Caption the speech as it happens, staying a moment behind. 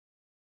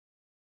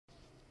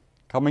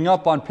Coming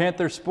up on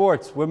Panther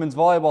Sports, women's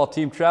volleyball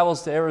team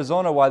travels to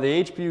Arizona while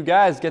the HBU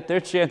guys get their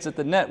chance at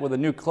the net with a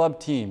new club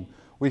team.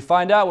 We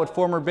find out what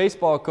former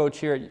baseball coach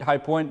here at High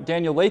Point,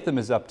 Daniel Latham,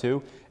 is up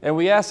to, and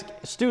we ask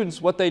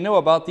students what they know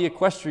about the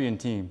equestrian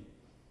team.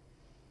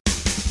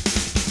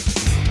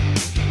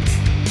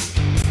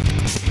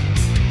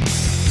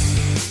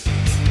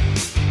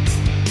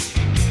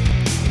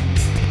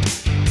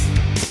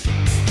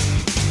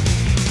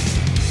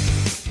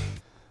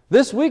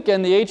 This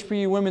weekend, the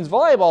HBU women's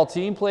volleyball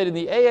team played in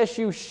the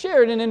ASU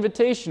Sheridan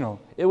Invitational.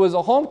 It was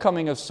a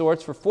homecoming of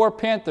sorts for 4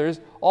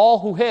 Panthers, all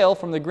who hail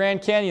from the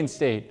Grand Canyon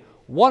State,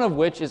 one of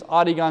which is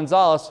Audie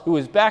Gonzalez, who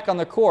is back on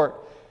the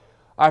court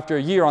after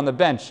a year on the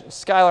bench.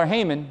 Skylar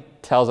Heyman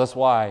tells us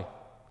why.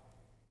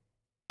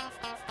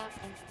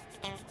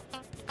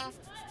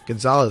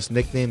 Gonzalez,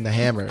 nicknamed the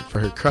Hammer for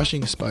her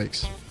crushing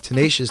spikes,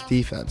 tenacious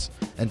defense,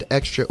 and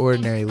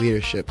extraordinary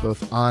leadership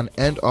both on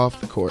and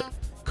off the court,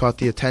 caught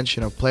the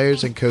attention of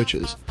players and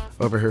coaches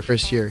over her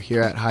first year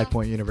here at High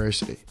Point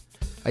University.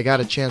 I got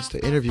a chance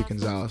to interview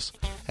Gonzalez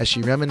as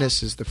she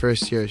reminisces the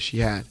first year she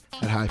had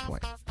at High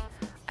Point.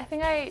 I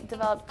think I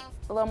developed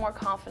a little more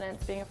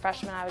confidence. Being a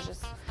freshman, I was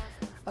just,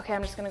 okay,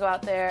 I'm just going to go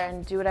out there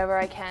and do whatever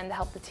I can to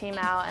help the team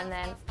out. And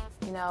then,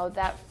 you know,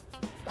 that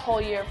whole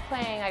year of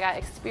playing, I got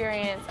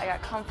experience, I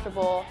got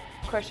comfortable.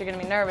 Of course, you're going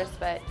to be nervous,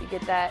 but you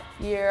get that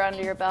year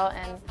under your belt,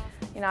 and,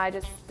 you know, I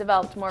just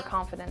developed more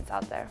confidence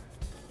out there.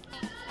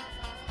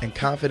 And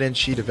confidence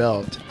she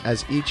developed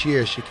as each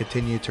year she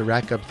continued to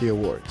rack up the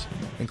awards,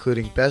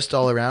 including Best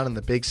All-Around in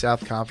the Big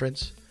South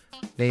Conference,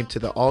 named to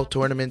the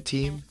All-Tournament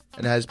team,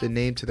 and has been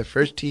named to the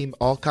First Team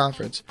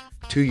All-Conference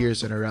 2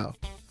 years in a row.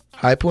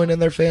 High Point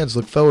and their fans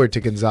look forward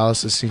to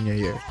Gonzalez's senior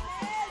year,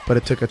 but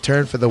it took a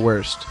turn for the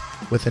worst,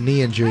 with a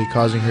knee injury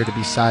causing her to be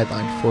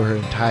sidelined for her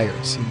entire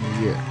senior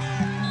year.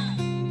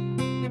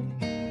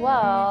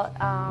 Well,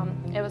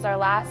 it was our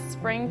last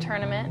spring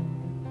tournament,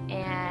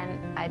 and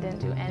I didn't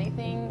do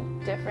anything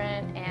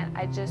different, and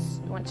I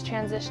just went to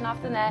transition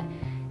off the net,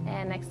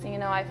 and next thing you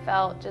know, I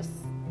felt just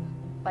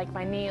like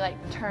my knee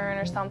turn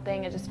or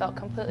something. It just felt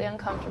completely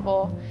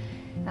uncomfortable,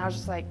 and I was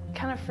just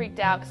kind of freaked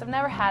out because I've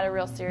never had a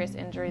real serious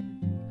injury.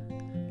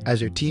 As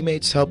her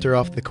teammates helped her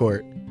off the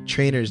court,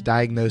 trainers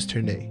diagnosed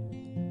her knee,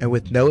 and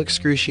with no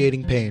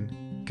excruciating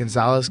pain,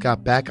 Gonzalez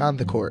got back on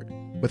the court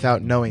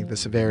without knowing the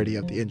severity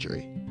of the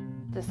injury.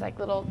 This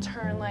little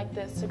turn like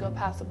this to go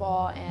past the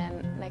ball,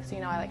 and next thing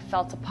you know, I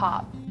felt a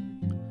pop.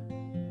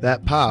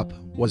 That pop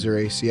was her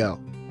ACL.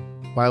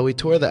 While we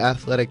tour the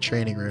athletic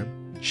training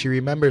room, she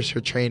remembers her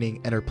training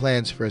and her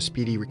plans for a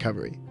speedy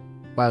recovery,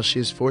 while she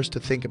is forced to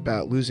think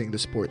about losing the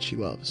sport she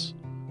loves.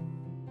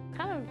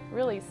 Kind of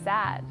really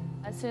sad.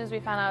 As soon as we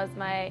found out it was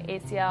my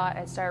ACL,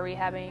 I started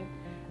rehabbing.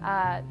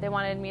 They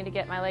wanted me to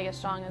get my leg as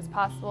strong as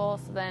possible,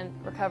 so then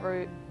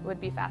recovery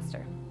would be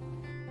faster.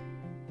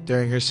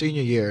 During her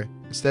senior year,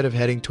 instead of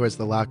heading towards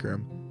the locker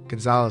room,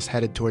 Gonzalez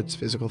headed towards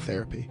physical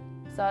therapy.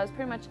 So I was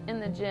pretty much in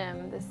the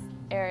gym, this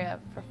area,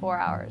 for 4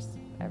 hours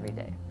every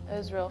day. It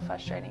was real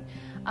frustrating.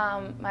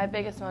 My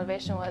biggest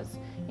motivation was,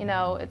 you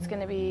know, it's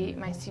going to be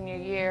my senior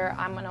year.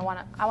 I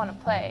want to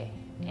play,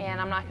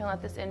 and I'm not going to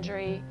let this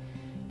injury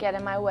get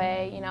in my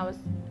way. You know, I was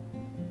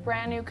a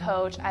brand new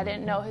coach. I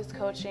didn't know his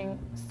coaching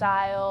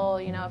style,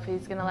 you know, if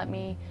he's going to let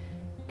me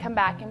come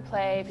back and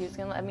play, if he was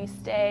going to let me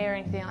stay or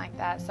anything like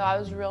that. So I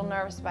was real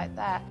nervous about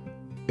that.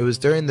 It was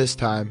during this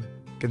time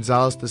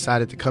Gonzalez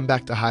decided to come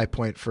back to High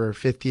Point for her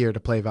 5th year to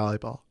play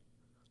volleyball.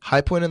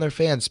 High Point and their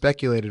fans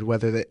speculated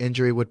whether the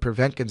injury would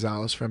prevent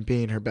Gonzalez from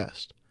being her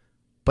best,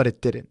 but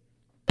it didn't.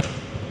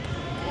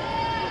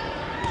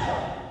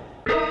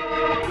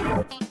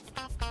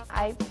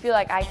 I feel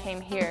like I came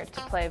here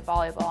to play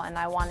volleyball, and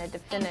I wanted to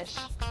finish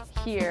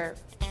here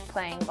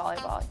playing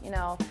volleyball. You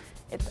know,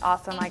 it's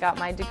awesome I got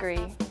my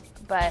degree,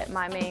 but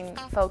my main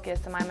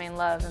focus and my main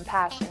love and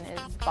passion is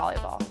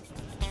volleyball.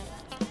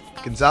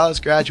 Gonzalez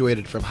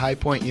graduated from High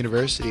Point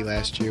University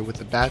last year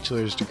with a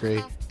bachelor's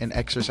degree in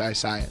exercise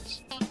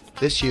science.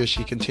 This year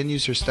she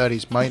continues her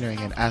studies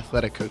minoring in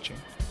athletic coaching.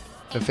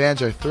 The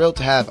fans are thrilled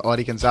to have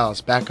Audie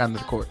Gonzalez back on the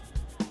court,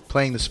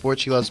 playing the sport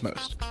she loves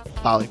most,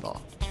 volleyball.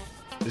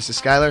 This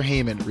is Skylar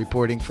Heyman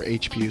reporting for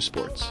HBU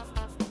Sports.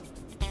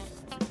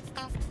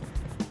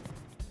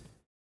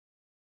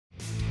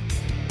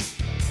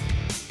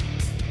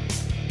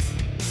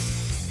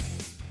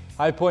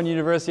 High Point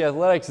University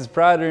Athletics is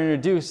proud to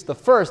introduce the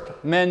first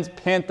men's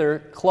Panther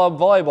club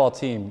volleyball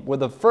team.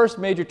 With the first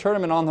major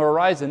tournament on the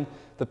horizon,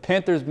 the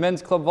Panthers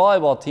men's club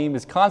volleyball team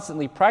is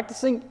constantly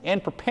practicing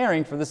and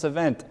preparing for this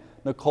event.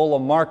 Nicola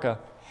Marca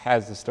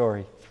has the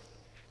story.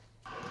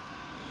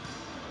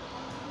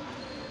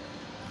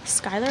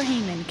 Skylar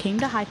Heyman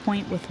came to High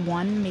Point with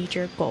one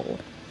major goal: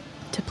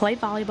 to play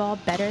volleyball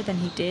better than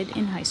he did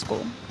in high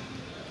school.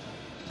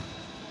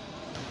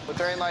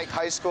 During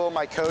high school,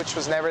 my coach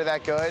was never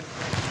that good,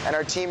 and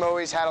our team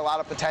always had a lot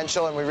of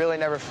potential, and we really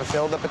never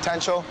fulfilled the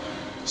potential.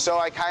 So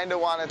I kind of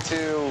wanted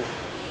to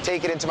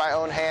take it into my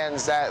own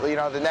hands that, you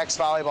know, the next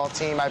volleyball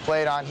team I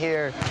played on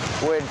here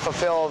would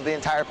fulfill the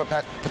entire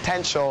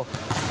potential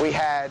we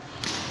had.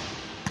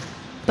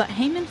 But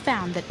Heyman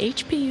found that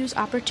HPU's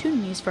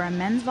opportunities for a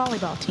men's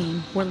volleyball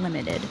team were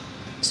limited.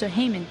 So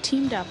Heyman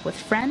teamed up with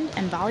friend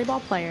and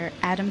volleyball player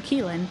Adam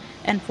Keelan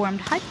and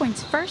formed High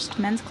Point's first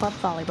men's club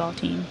volleyball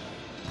team.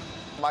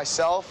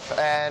 Myself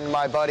and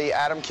my buddy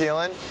Adam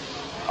Keelan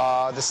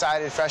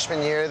decided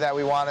freshman year that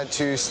we wanted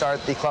to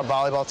start the club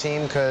volleyball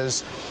team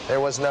because there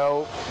was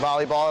no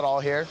volleyball at all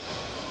here.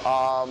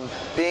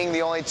 Being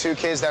the only two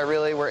kids that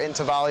really were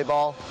into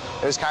volleyball,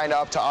 it was kind of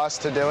up to us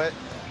to do it.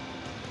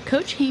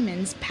 Coach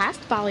Heyman's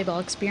past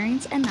volleyball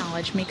experience and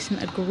knowledge makes him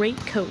a great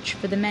coach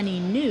for the many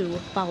new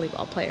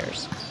volleyball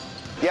players.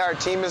 Yeah, our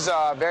team is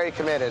very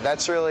committed.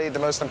 That's really the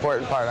most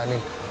important part. I mean,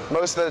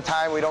 most of the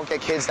time we don't get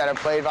kids that have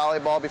played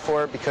volleyball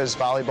before because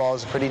volleyball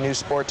is a pretty new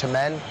sport to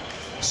men.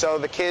 So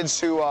the kids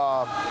who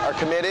are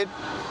committed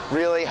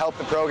really help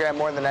the program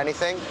more than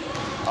anything.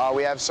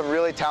 We have some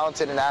really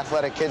talented and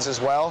athletic kids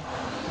as well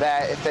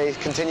that if they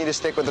continue to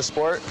stick with the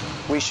sport,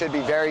 we should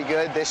be very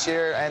good this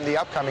year and the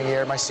upcoming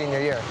year, my senior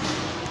year.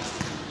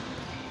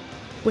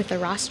 With a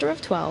roster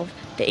of 12,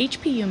 the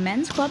HPU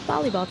men's club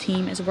volleyball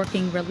team is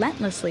working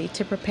relentlessly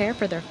to prepare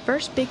for their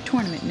first big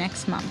tournament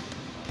next month.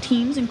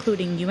 Teams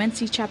including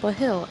UNC Chapel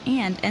Hill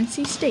and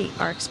NC State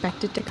are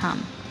expected to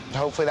come.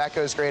 Hopefully that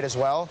goes great as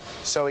well,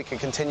 so we can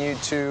continue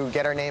to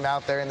get our name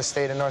out there in the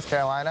state of North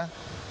Carolina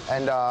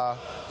and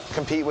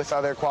compete with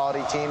other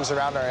quality teams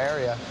around our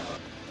area.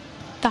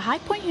 The High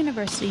Point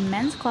University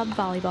men's club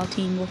volleyball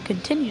team will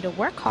continue to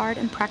work hard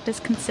and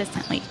practice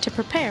consistently to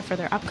prepare for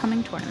their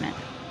upcoming tournament.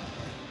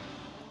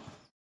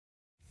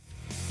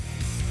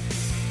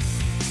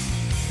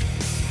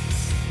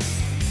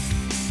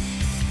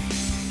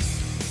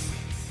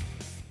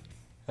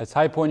 As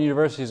High Point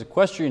University's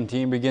equestrian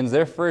team begins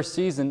their first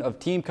season of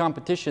team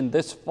competition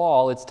this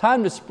fall, it's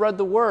time to spread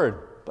the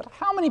word. But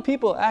how many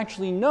people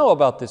actually know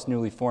about this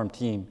newly formed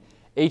team?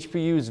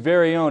 HPU's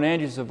very own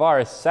Andrew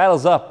Savaris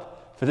saddles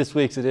up for this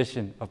week's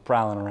edition of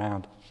Prowling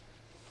Around.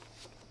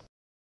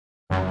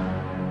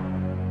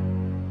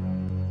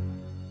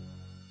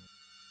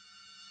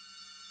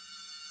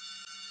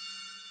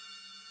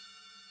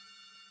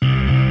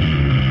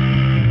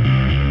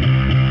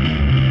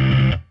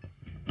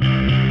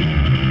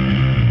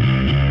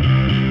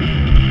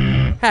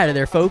 Howdy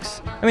there,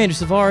 folks. I'm Andrew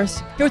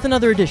Savaris, here with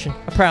another edition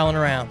of Prowling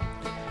Around.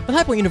 With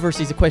High Point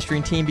University's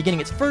equestrian team beginning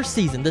its first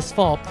season this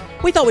fall,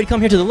 we thought we'd come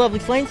here to the lovely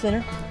Flame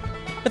Center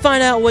to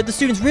find out what the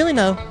students really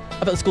know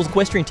about the school's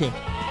equestrian team.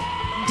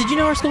 Did you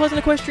know our school has an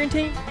equestrian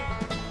team?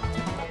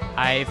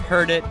 I've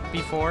heard it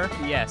before,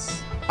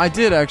 yes. I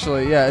did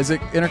actually, yeah. Is it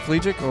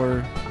intercollegiate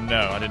or?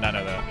 No, I did not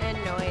know that. I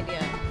had no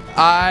idea.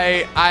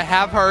 I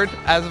have heard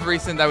as of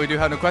recent that we do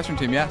have an equestrian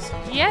team, yes.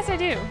 Yes, I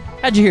do.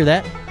 How'd you hear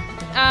that?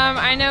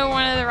 I know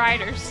one of the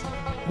riders.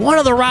 One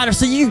of the riders,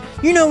 so you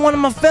know one of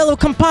my fellow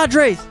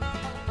compadres.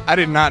 I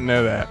did not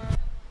know that.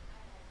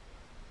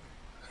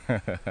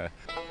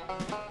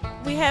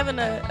 We have an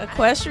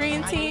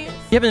equestrian team?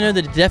 You happen to know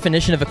the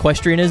definition of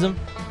equestrianism?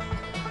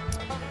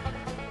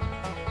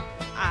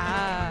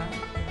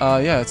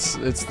 Yeah, it's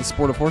the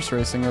sport of horse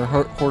racing or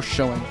horse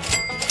showing.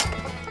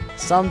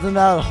 Something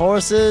about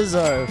horses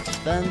or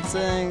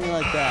fencing,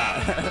 like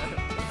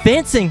that.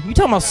 Fencing? You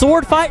talking about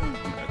sword fighting?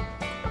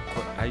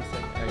 How you say?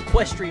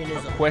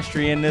 Equestrianism.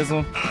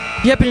 Equestrianism. Do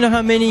you happen to know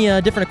how many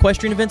different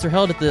equestrian events are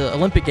held at the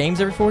Olympic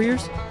Games every 4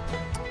 years?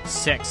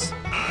 6.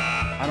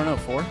 I don't know,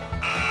 4?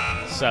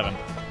 7.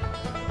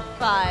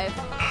 5.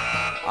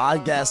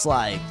 I guess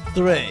like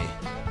 3.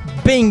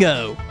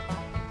 Bingo!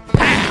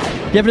 Pow! Do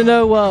you happen to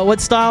know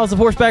what styles of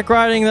horseback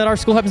riding that our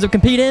school happens to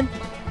compete in?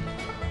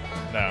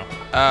 No.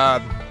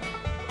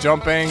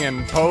 Jumping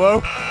and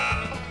polo.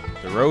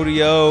 The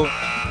rodeo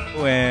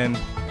and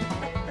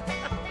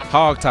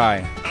hog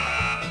tie.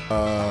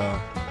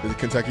 Is it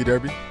Kentucky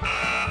Derby?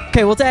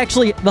 Okay, well, it's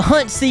actually the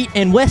hunt seat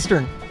and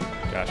western.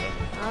 Gotcha.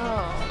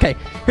 Oh. Okay,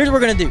 here's what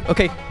we're going to do.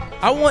 Okay,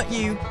 I want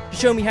you to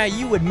show me how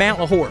you would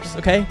mount a horse,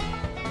 okay?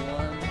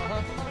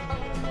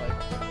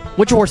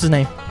 What's your horse's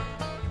name?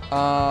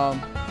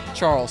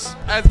 Charles.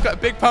 That's a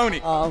big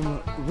pony.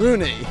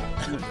 Rooney.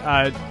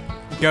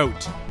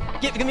 Goat.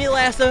 Give me a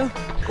lasso.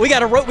 We got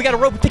to rope the cattle.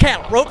 Rope the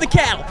cattle.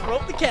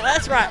 Rope the cattle.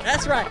 That's right.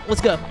 That's right.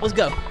 Let's go. Let's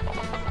go.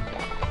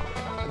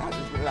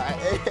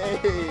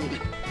 Hey.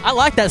 I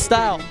like that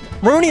style.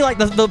 Rooney, like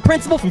the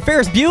principal from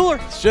Ferris Bueller?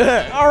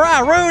 Sure. All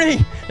right,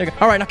 Rooney.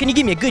 All right, now can you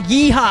give me a good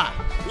yeehaw?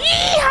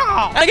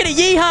 Yeehaw! I get a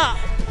yeehaw.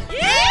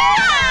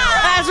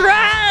 Yeehaw! That's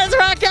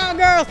right,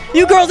 cowgirls.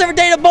 You girls ever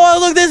date a boy who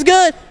look this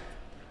good?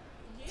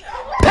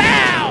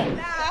 Pow!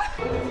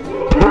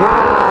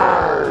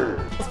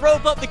 Let's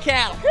rope up the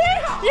cattle.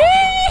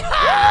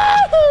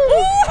 Yeehaw!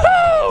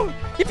 Woohoo!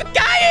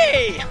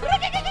 Yippee-ki-yay!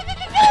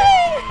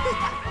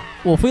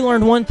 Well, if we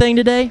learned one thing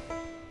today,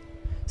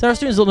 it's that our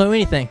students don't know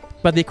anything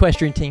about the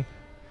equestrian team.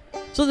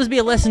 So this will be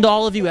a lesson to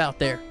all of you out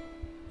there.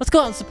 Let's go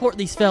out and support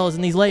these fellas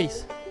and these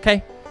ladies,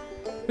 okay?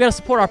 We got to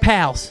support our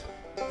pals.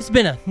 This has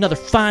been another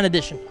fine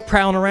edition of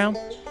Prowling Around.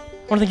 I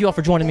want to thank you all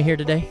for joining me here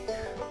today.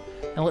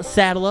 Now let's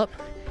saddle up.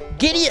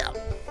 Giddy up.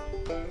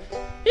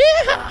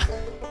 Yeah!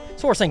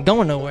 This horse ain't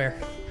going nowhere.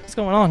 What's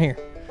going on here?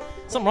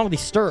 Something wrong with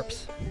these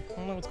stirrups. I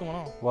don't know what's going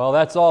on. Well,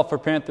 that's all for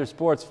Panther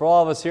Sports. For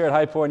all of us here at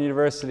High Point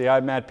University,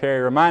 I'm Matt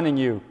Perry reminding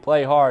you,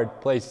 play hard,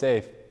 play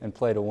safe, and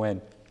play to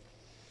win.